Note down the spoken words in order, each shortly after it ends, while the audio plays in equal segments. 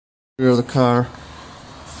Rear of the car.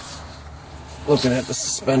 Looking at the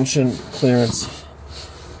suspension clearance.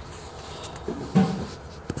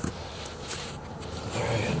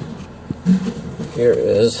 Alright. Here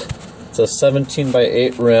is, it's a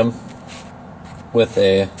 17x8 rim with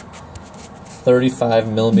a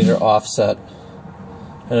 35mm offset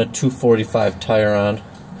and a 245 tire on.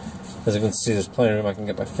 As you can see, there's plenty of room. I can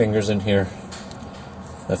get my fingers in here.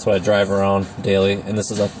 That's what I drive around daily. And this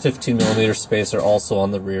is a 15mm spacer also on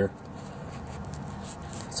the rear.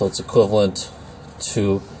 So it's equivalent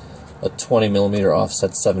to a 20mm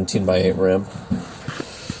offset 17x8 rim.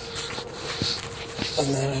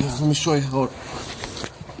 And then let me show you how it.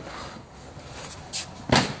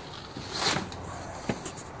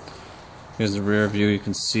 Here's the rear view. You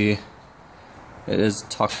can see it is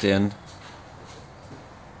tucked in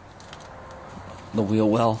the wheel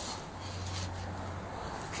well.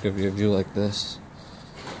 Give you a view like this.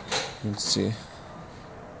 You can see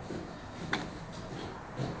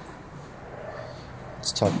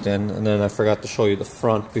it's tucked in, and then I forgot to show you the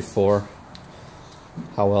front before,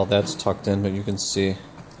 how well that's tucked in, but you can see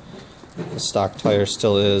the stock tire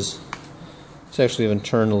still is. It's actually even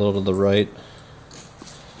turned a little to the right,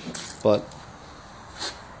 but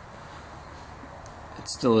it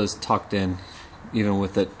still is tucked in, even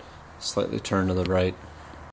with it slightly turned to the right.